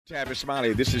Tavis,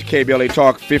 Smiley, this is KBLA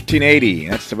Talk 1580.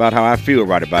 That's about how I feel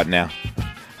right about now.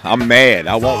 I'm mad.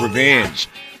 I want revenge.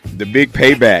 The big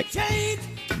payback,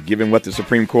 given what the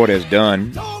Supreme Court has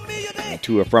done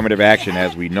to affirmative action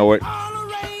as we know it.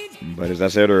 But as I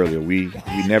said earlier, we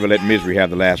never let misery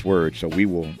have the last word, so we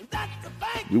will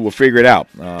figure it out.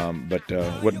 But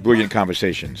what brilliant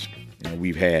conversations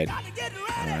we've had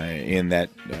in that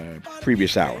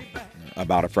previous hour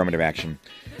about affirmative action.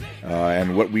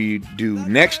 And what we do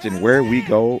next and where we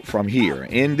go from here.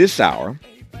 In this hour,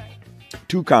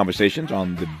 two conversations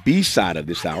on the B side of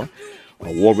this hour.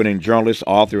 Award-winning journalist,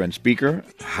 author, and speaker,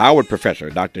 Howard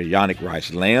professor Dr. Yannick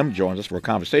Rice-Lamb joins us for a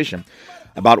conversation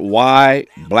about why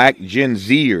black Gen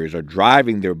Zers are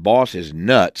driving their bosses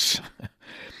nuts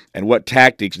and what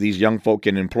tactics these young folk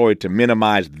can employ to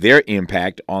minimize their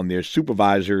impact on their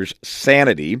supervisors'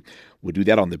 sanity. We'll do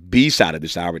that on the B side of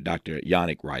this hour with Dr.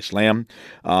 Yannick Rice-Lamb.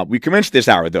 We commenced this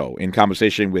hour, though, in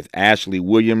conversation with Ashley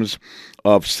Williams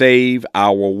of Save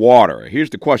Our Water. Here's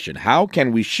the question. How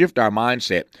can we shift our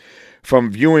mindset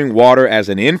from viewing water as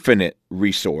an infinite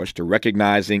resource to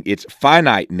recognizing its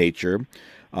finite nature?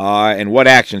 And what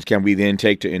actions can we then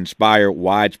take to inspire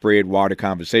widespread water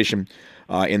conversation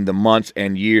in the months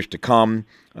and years to come?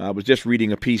 I was just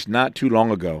reading a piece not too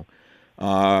long ago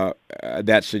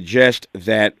that suggests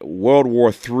that World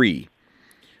War III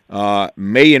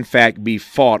may in fact be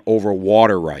fought over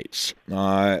water rights.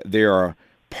 There are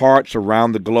parts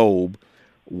around the globe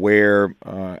where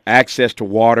access to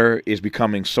water is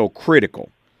becoming so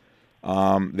critical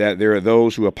that there are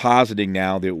those who are positing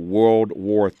now that World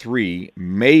War III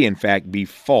may in fact be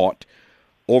fought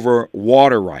over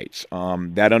water rights.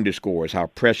 That underscores how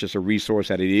precious a resource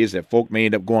that it is that folk may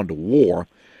end up going to war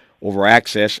over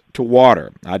access to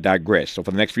water. I digress. So for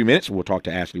the next few minutes, we'll talk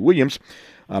to Ashley Williams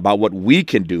about what we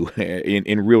can do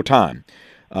in real time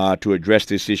to address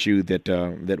this issue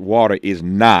that water is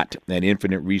not an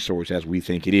infinite resource as we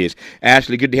think it is.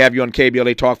 Ashley, good to have you on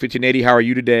KBLA Talk 1580. How are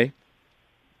you today?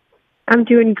 I'm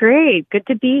doing great. Good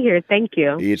to be here. Thank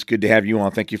you. It's good to have you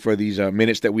on. Thank you for these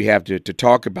minutes that we have to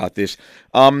talk about this.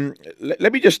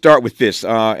 Let me just start with this,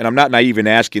 and I'm not naive in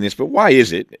asking this, but why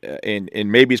is it?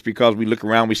 And maybe it's because we look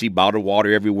around, we see bottled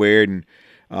water everywhere,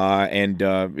 and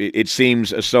it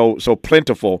seems so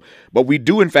plentiful. But we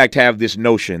do, in fact, have this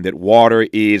notion that water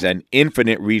is an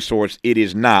infinite resource. It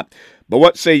is not. But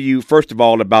what say you, first of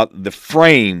all, about the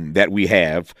frame that we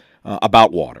have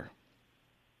about water?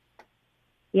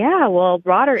 Yeah, well,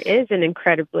 water is an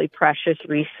incredibly precious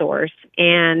resource.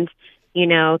 And,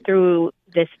 through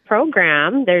this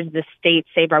program, there's the State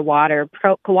Save Our Water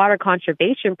water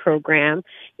conservation program.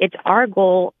 It's our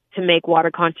goal to make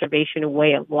water conservation a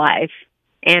way of life.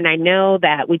 And I know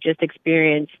that we just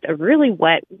experienced a really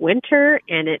wet winter,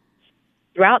 and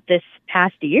throughout this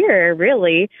past year,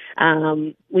 really,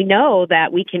 we know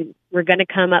that we're going to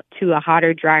come up to a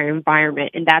hotter, drier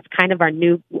environment, and that's kind of our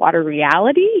new water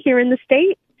reality here in the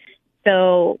state.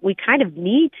 So we kind of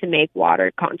need to make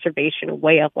water conservation a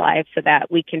way of life so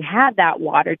that we can have that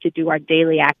water to do our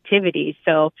daily activities.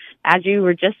 So as you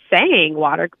were just saying,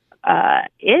 water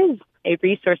is a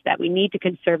resource that we need to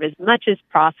conserve as much as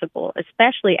possible,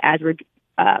 especially as we're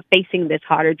facing this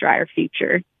hotter, drier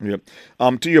future. Yep.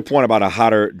 To your point about a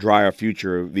hotter, drier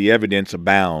future, the evidence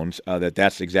abounds that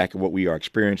that's exactly what we are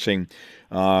experiencing.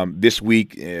 This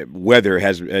week, weather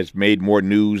has made more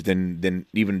news than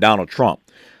even Donald Trump.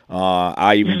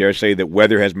 I even dare say that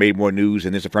weather has made more news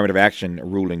in this affirmative action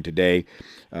ruling today.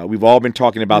 We've all been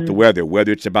talking about the weather,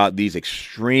 whether it's about these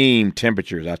extreme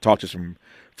temperatures. I talked to some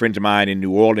friends of mine in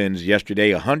New Orleans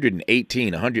yesterday,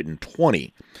 118,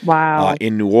 120. Wow.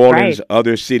 In New Orleans, right.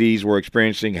 Other cities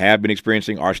have been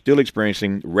experiencing, are still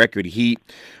experiencing record heat.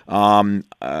 I've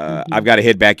got to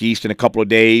head back east in a couple of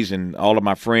days, and all of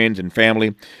my friends and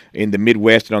family in the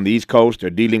Midwest and on the East Coast are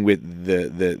dealing with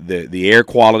the air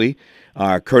quality,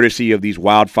 courtesy of these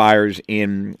wildfires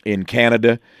in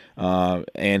Canada.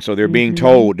 And so they're being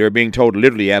told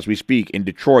literally as we speak in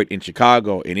Detroit, in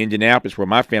Chicago, in Indianapolis, where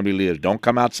my family lives, don't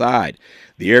come outside.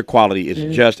 The air quality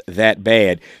is just that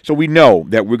bad. So we know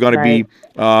that we're going to be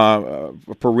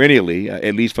perennially,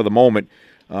 at least for the moment,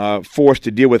 forced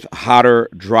to deal with hotter,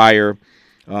 drier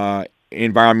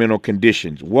environmental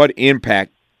conditions. What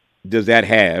impact does that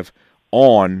have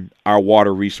on our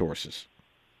water resources?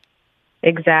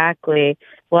 Exactly.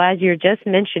 Well, as you're just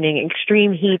mentioning,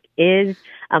 extreme heat is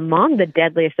among the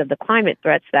deadliest of the climate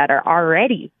threats that are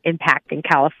already impacting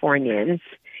Californians.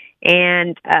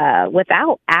 And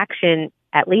without action,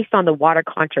 at least on the water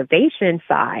conservation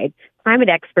side, climate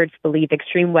experts believe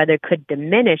extreme weather could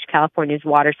diminish California's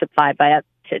water supply by up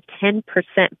to 10%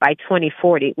 by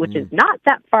 2040, which is not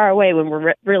that far away when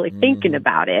we're really thinking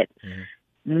about it.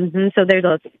 So there's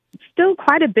still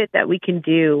quite a bit that we can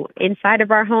do inside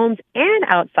of our homes and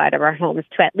outside of our homes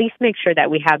to at least make sure that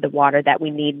we have the water that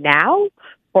we need now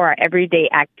for our everyday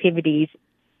activities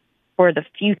for the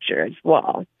future as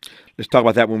well. Let's talk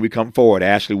about that when we come forward.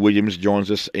 Ashley Williams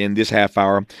joins us in this half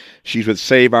hour. She's with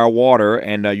Save Our Water,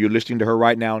 and you're listening to her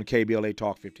right now on KBLA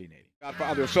Talk 1580.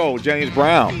 Godfather of Soul, James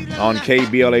Brown on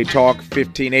KBLA Talk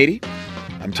 1580.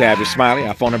 I'm Tavis Smiley.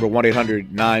 Our phone number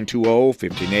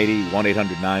 1-800-920-1580,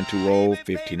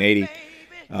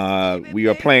 1-800-920-1580. We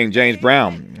are playing James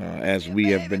Brown as we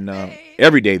have been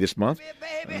every day this month,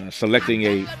 selecting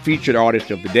a featured artist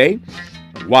of the day.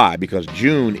 Why? Because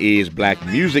June is Black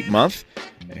Music Month,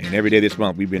 and every day this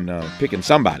month we've been picking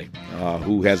somebody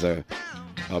who has a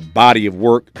body of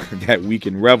work that we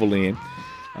can revel in,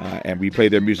 and we play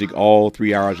their music all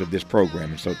 3 hours of this program.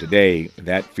 And so today,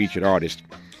 that featured artist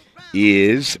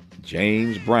is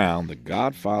James Brown, the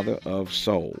Godfather of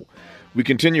Soul. We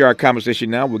continue our conversation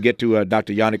now. We'll get to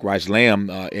Dr. Yannick Rice-Lamb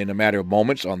in a matter of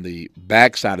moments on the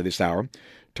back side of this hour,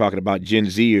 talking about Gen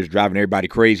Zers driving everybody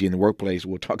crazy in the workplace.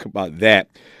 We'll talk about that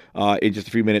in just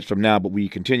a few minutes from now. But we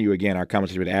continue, again, our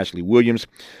conversation with Ashley Williams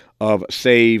of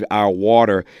Save Our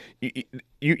Water.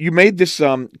 You made this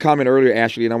comment earlier,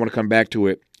 Ashley, and I want to come back to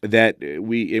it, that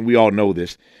we all know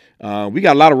this. We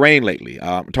got a lot of rain lately.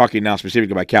 I'm talking now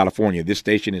specifically about California. This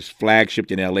station is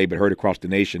flagshiped in L.A. but heard across the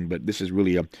nation. But this is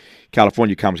really a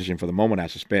California conversation for the moment, I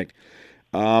suspect.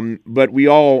 But we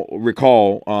all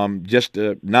recall just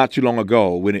not too long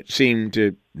ago when it seemed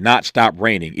to not stop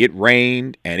raining. It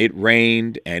rained and it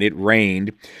rained and it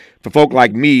rained. For folk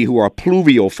like me who are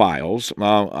pluviophiles,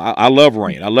 I love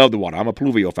rain. I love the water. I'm a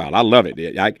pluviophile. I love it.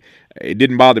 It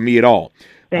didn't bother me at all.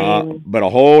 But a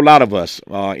whole lot of us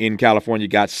in California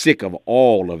got sick of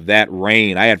all of that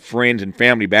rain. I had friends and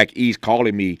family back east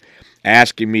calling me,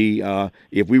 asking me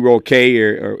if we were okay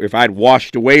or if I'd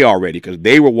washed away already, because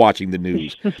they were watching the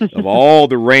news of all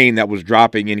the rain that was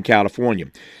dropping in California.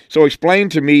 So explain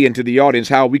to me and to the audience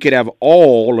how we could have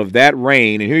all of that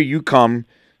rain, and here you come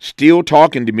still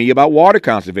talking to me about water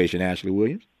conservation, Ashley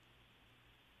Williams.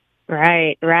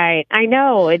 Right. I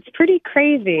know. It's pretty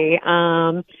crazy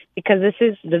because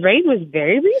the rain was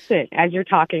very recent, as you're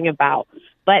talking about.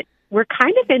 But we're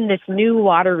kind of in this new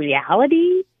water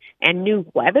reality and new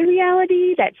weather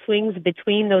reality that swings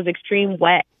between those extreme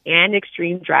wet and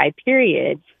extreme dry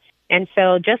periods. And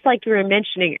so just like you were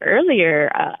mentioning earlier,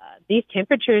 these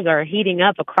temperatures are heating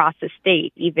up across the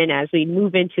state, even as we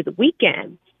move into the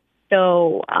weekend.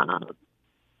 So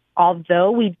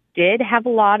although we did have a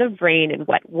lot of rain and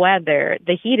wet weather,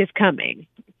 the heat is coming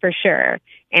for sure.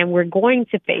 And we're going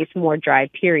to face more dry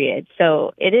periods.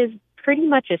 So it is pretty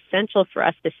much essential for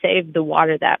us to save the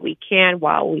water that we can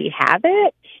while we have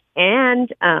it, and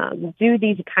do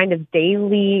these kind of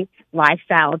daily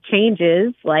lifestyle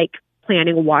changes like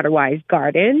planting a water-wise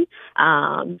garden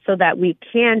so that we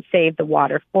can save the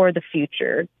water for the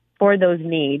future, for those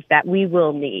needs that we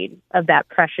will need of that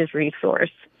precious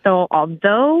resource. So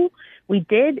although we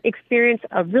did experience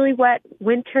a really wet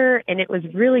winter, and it was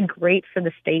really great for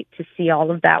the state to see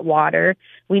all of that water,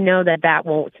 we know that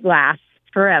won't last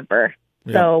forever.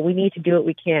 Yeah. So we need to do what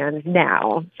we can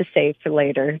now to save for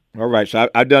later. All right. So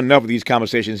I've done enough of these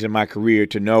conversations in my career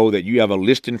to know that you have a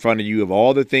list in front of you of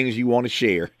all the things you want to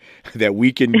share that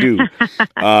we can do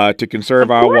to conserve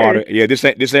our water. Yeah, this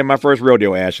ain't my first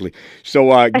rodeo, Ashley.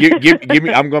 So give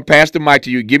me. I'm going to pass the mic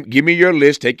to you. Give me your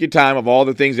list. Take your time of all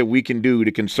the things that we can do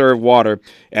to conserve water,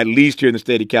 at least here in the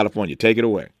state of California. Take it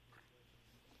away.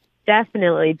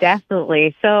 Definitely.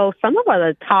 So some of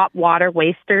the top water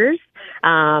wasters,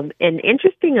 and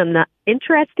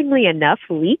interestingly enough,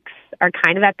 leaks are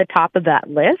kind of at the top of that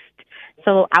list.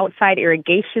 So outside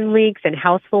irrigation leaks and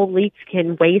household leaks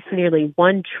can waste nearly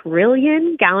 1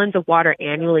 trillion gallons of water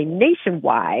annually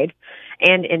nationwide.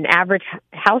 And an average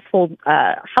household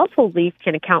leak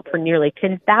can account for nearly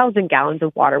 10,000 gallons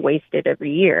of water wasted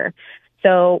every year.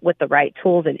 So with the right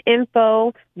tools and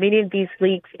info, many of these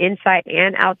leaks inside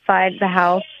and outside the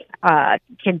house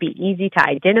can be easy to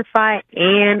identify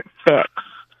and fix.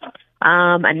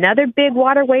 Another big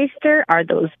water waster are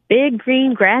those big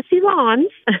green grassy lawns.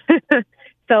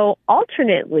 So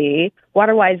alternately,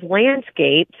 water-wise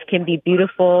landscapes can be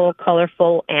beautiful,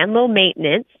 colorful, and low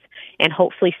maintenance, and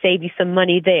hopefully save you some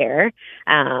money there.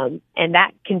 And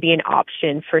that can be an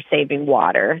option for saving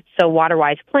water. So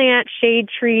water-wise plants, shade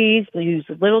trees use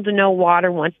little to no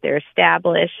water once they're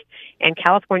established. And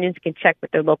Californians can check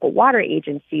with their local water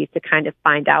agencies to kind of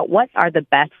find out what are the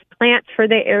best plants for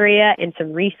the area and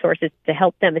some resources to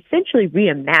help them essentially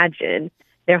reimagine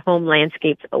their home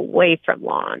landscapes away from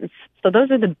lawns. So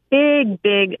those are the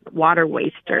big water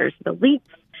wasters, the leaks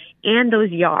and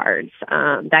those yards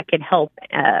that could help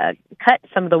cut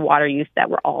some of the water use that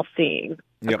we're all seeing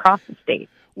across the state.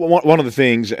 Well, one of the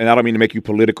things, and I don't mean to make you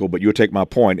political, but you'll take my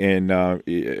point, and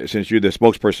since you're the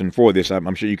spokesperson for this,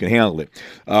 I'm sure you can handle it.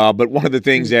 But one of the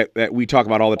things that we talk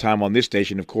about all the time on this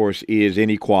station, of course, is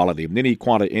inequality.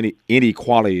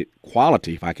 Inequality,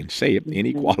 if I can say it,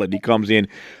 inequality comes in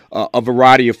a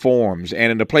variety of forms.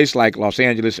 And in a place like Los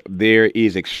Angeles, there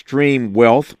is extreme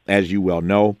wealth, as you well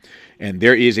know, and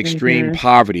there is extreme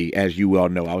poverty, as you well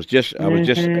know. I was just,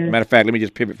 matter of fact, let me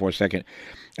just pivot for a second.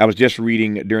 I was just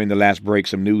reading during the last break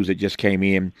some news that just came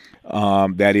in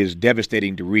that is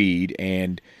devastating to read.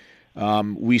 And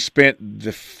we spent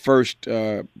the first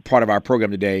part of our program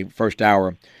today, first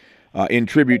hour, in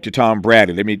tribute to Tom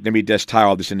Bradley. Let me just tie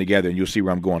all this in together, and you'll see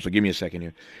where I'm going. So give me a second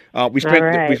here. We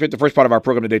spent the first part of our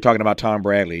program today talking about Tom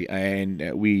Bradley,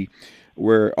 and we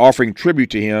were offering tribute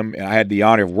to him. And I had the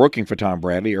honor of working for Tom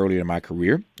Bradley earlier in my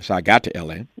career, so I got to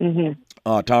L.A.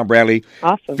 Tom Bradley,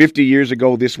 awesome. 50 years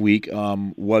ago this week,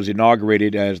 was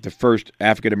inaugurated as the first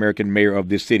African-American mayor of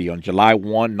this city on July 1,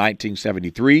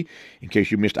 1973. In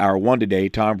case you missed hour one today,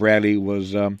 Tom Bradley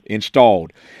was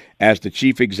installed as the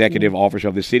chief executive officer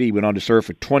of the city. He went on to serve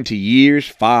for 20 years,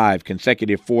 5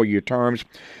 consecutive 4-year terms,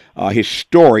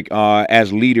 historic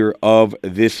as leader of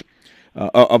this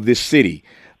city.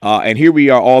 And here we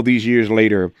are all these years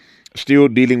later, still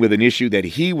dealing with an issue that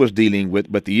he was dealing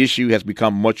with, but the issue has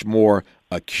become much more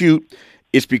acute.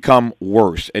 It's become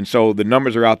worse. And so the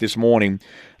numbers are out this morning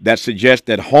that suggest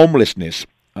that homelessness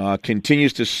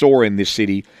continues to soar in this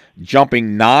city,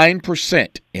 jumping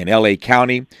 9% in L.A.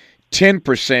 County,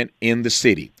 10% in the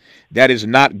city. That is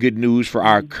not good news for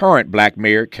our current black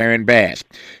mayor, Karen Bass.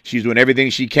 She's doing everything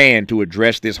she can to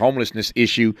address this homelessness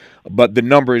issue, but the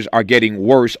numbers are getting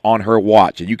worse on her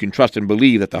watch. And you can trust and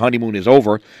believe that the honeymoon is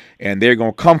over, and they're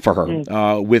going to come for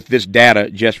her with this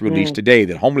data just released today,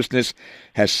 that homelessness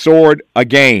has soared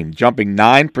again, jumping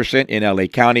 9% in L.A.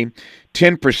 County,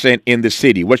 10% in the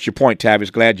city. What's your point,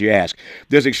 Tavis? Glad you asked.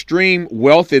 There's extreme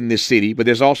wealth in this city, but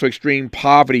there's also extreme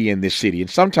poverty in this city. And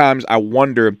sometimes I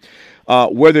wonder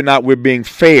whether or not we're being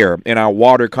fair in our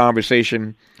water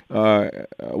conservation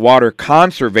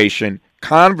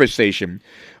conversation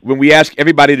when we ask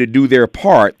everybody to do their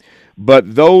part.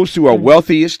 But those who are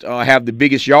wealthiest have the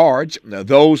biggest yards.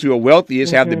 Those who are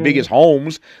wealthiest have the biggest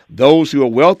homes. Those who are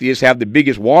wealthiest have the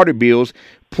biggest water bills.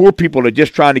 Poor people are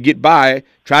just trying to get by,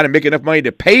 trying to make enough money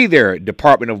to pay their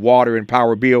Department of Water and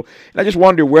Power bill. And I just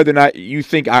wonder whether or not you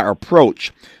think our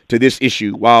approach to this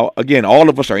issue, while, again, all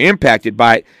of us are impacted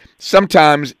by it,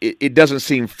 sometimes it doesn't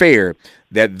seem fair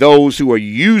that those who are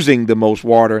using the most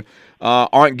water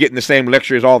aren't getting the same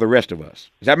lecture as all the rest of us.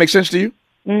 Does that make sense to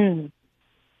you?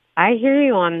 I hear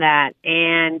you on that.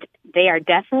 And they are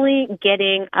definitely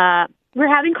getting we're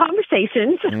having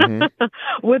conversations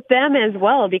with them as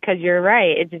well, because you're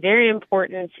right. It's very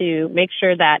important to make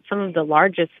sure that some of the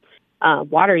largest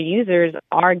water users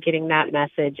are getting that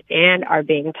message and are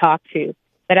being talked to.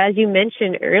 But as you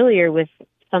mentioned earlier, with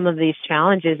some of these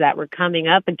challenges that we're coming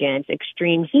up against,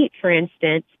 extreme heat, for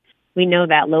instance, we know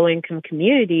that low-income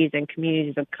communities and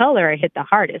communities of color are hit the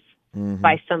hardest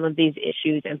by some of these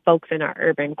issues, and folks in our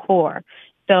urban core.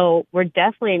 So we're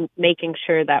definitely making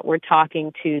sure that we're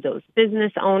talking to those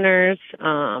business owners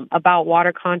about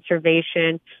water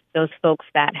conservation, those folks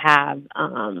that have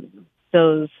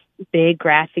those big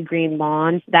grassy green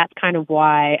lawns. That's kind of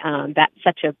why that's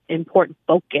such an important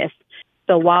focus.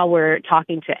 So while we're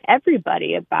talking to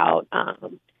everybody about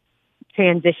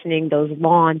transitioning those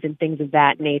lawns and things of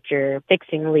that nature,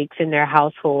 fixing leaks in their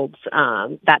households,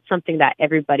 that's something that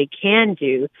everybody can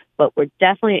do. But we're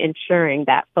definitely ensuring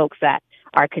that folks that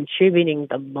are contributing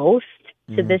the most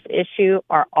to this issue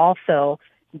are also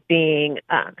being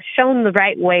shown the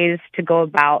right ways to go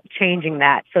about changing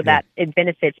that so that it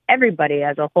benefits everybody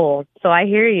as a whole. So I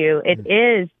hear you. It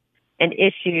is an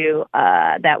issue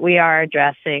that we are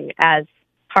addressing as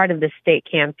part of the state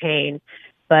campaign,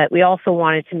 but we also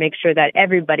wanted to make sure that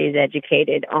everybody's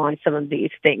educated on some of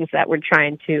these things that we're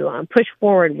trying to push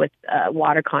forward with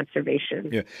water conservation.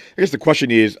 Yeah, I guess the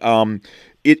question is,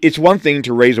 it's one thing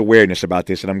to raise awareness about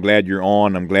this, and I'm glad you're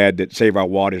on. I'm glad that Save Our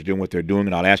Water is doing what they're doing,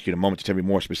 and I'll ask you in a moment to tell me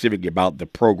more specifically about the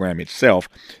program itself,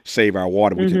 Save Our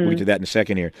Water. We'll get to that in a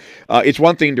second here. It's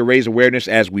one thing to raise awareness,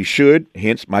 as we should,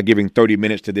 hence my giving 30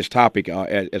 minutes to this topic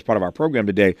as part of our program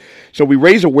today. So we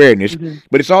raise awareness,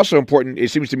 but it's also important, it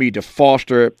seems to me, to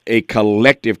foster a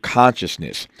collective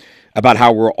consciousness about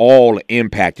how we're all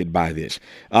impacted by this.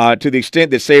 To the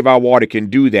extent that Save Our Water can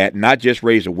do that, not just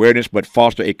raise awareness, but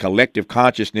foster a collective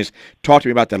consciousness. Talk to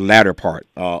me about the latter part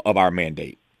of our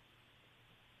mandate.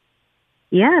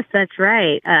 Yes, that's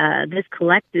right.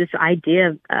 This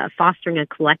idea of fostering a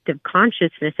collective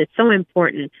consciousness is so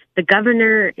important. The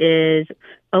governor is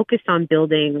focused on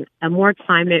building a more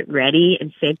climate ready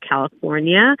and safe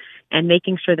California and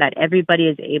making sure that everybody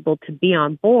is able to be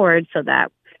on board so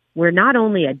that we're not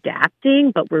only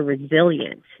adapting, but we're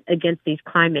resilient against these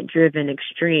climate driven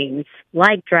extremes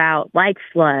like drought, like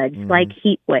floods, like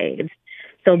heat waves.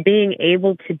 So being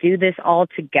able to do this all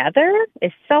together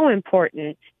is so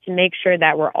important to make sure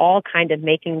that we're all kind of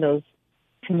making those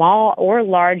small or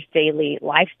large daily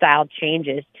lifestyle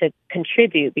changes to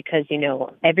contribute because,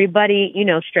 everybody,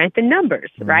 strength in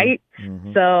numbers, right?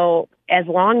 So as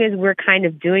long as we're kind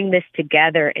of doing this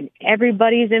together and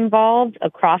everybody's involved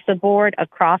across the board,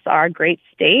 across our great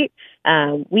state,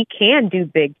 we can do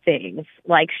big things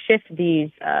like shift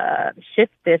this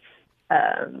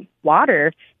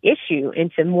water issue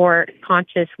into more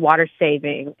conscious water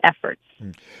saving efforts.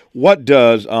 What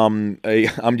does I'm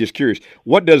just curious.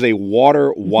 What does a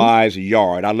water wise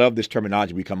yard? I love this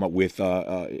terminology we come up with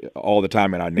all the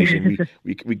time in our nation.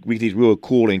 we these real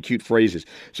cool and cute phrases.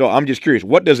 So I'm just curious.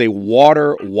 What does a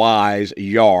water wise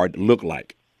yard look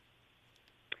like?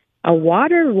 A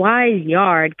water-wise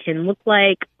yard can look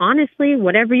like, honestly,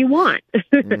 whatever you want.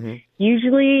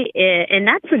 Usually, and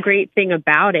that's the great thing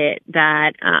about it,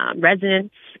 that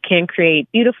residents can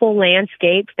create beautiful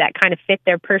landscapes that kind of fit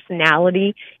their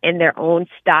personality and their own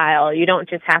style. You don't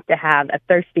just have to have a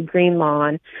thirsty green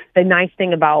lawn. The nice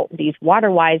thing about these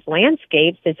water-wise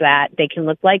landscapes is that they can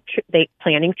look like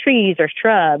planting trees or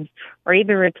shrubs or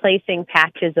even replacing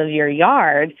patches of your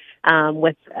yard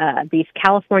with these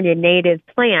California native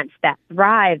plants that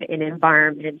thrive in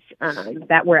environments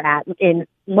that we're at in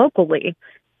locally.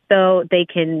 So they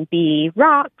can be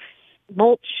rocks,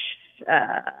 mulch,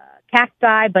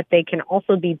 cacti, but they can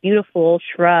also be beautiful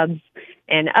shrubs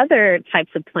and other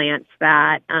types of plants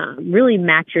that really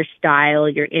match your style,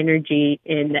 your energy,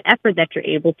 and the effort that you're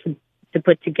able to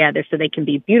put together. So they can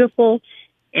be beautiful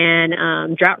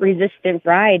and drought-resistant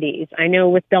varieties. I know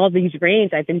with all these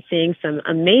rains, I've been seeing some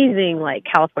amazing, like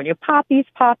California poppies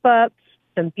pop up,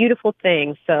 some beautiful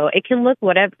things. So it can look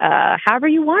however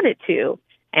you want it to.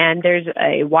 And there's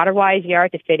a water-wise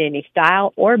yard to fit any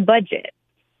style or budget.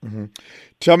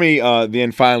 Tell me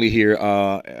then finally here,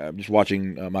 I'm just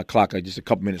watching my clock, just a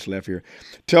couple minutes left here.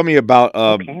 Tell me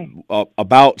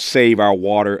about Save Our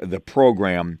Water, the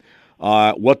program.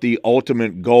 What the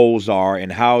ultimate goals are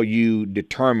and how you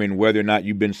determine whether or not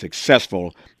you've been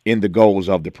successful in the goals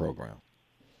of the program.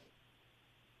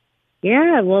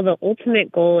 Yeah, well, the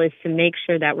ultimate goal is to make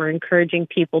sure that we're encouraging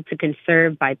people to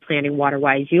conserve by planting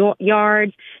water-wise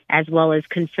yards, as well as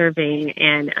conserving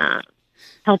and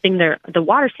helping the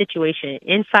water situation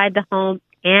inside the home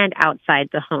and outside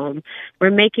the home.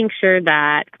 We're making sure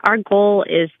that our goal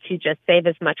is to just save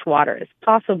as much water as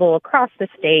possible across the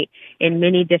state in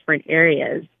many different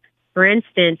areas. For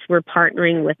instance, we're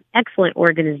partnering with excellent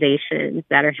organizations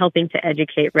that are helping to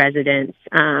educate residents.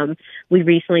 We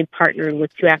recently partnered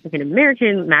with 2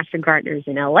 African-American master gardeners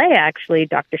in LA, actually,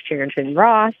 Dr. Sharon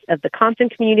Ross of the Compton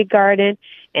Community Garden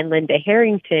and Linda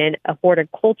Harrington, a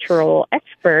horticultural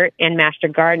expert and master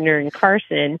gardener in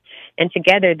Carson. And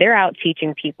together, they're out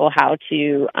teaching people how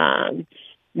to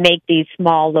make these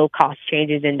small, low-cost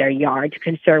changes in their yard to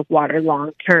conserve water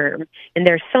long-term. And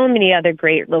there's so many other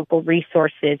great local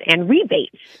resources and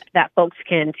rebates that folks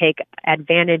can take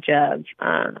advantage of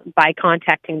by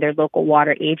contacting their local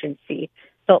water agency.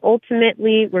 So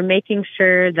ultimately, we're making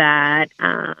sure that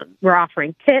we're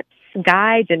offering tips,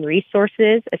 guides, and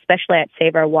resources, especially at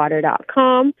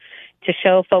SaveOurWater.com, to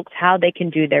show folks how they can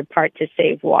do their part to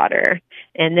save water.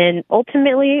 And then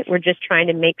ultimately, we're just trying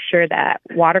to make sure that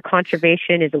water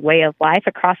conservation is a way of life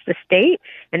across the state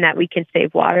and that we can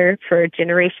save water for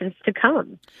generations to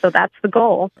come. So that's the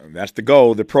goal. That's the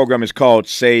goal. The program is called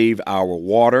Save Our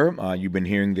Water. You've been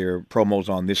hearing their promos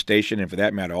on this station and, for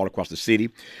that matter, all across the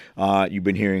city. You've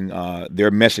been hearing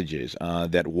their messages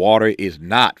that water is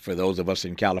not, for those of us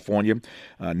in California,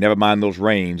 never mind those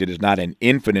rains, it is not an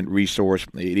infinite resource.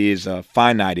 It is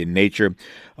finite in nature,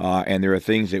 and there are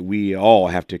things that we all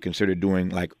have to consider doing,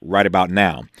 like right about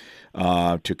now.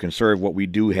 to conserve what we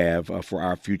do have for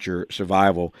our future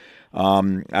survival.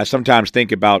 I sometimes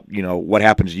think about, what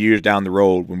happens years down the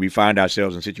road when we find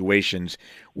ourselves in situations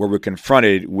where we're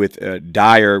confronted with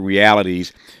dire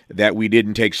realities that we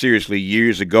didn't take seriously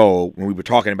years ago when we were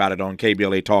talking about it on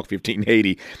KBLA Talk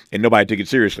 1580 and nobody took it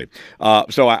seriously.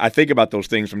 So I think about those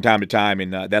things from time to time,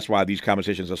 and that's why these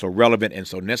conversations are so relevant and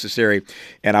so necessary.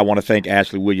 And I want to thank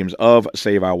Ashley Williams of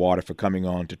Save Our Water for coming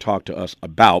on to talk to us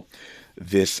about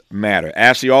this matter.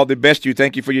 Ashley, all the best to you.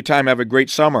 Thank you for your time. Have a great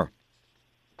summer.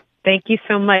 Thank you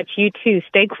so much. You too.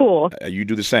 Stay cool. You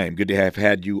do the same. Good to have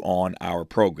had you on our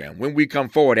program. When we come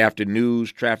forward after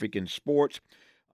news, traffic, and sports,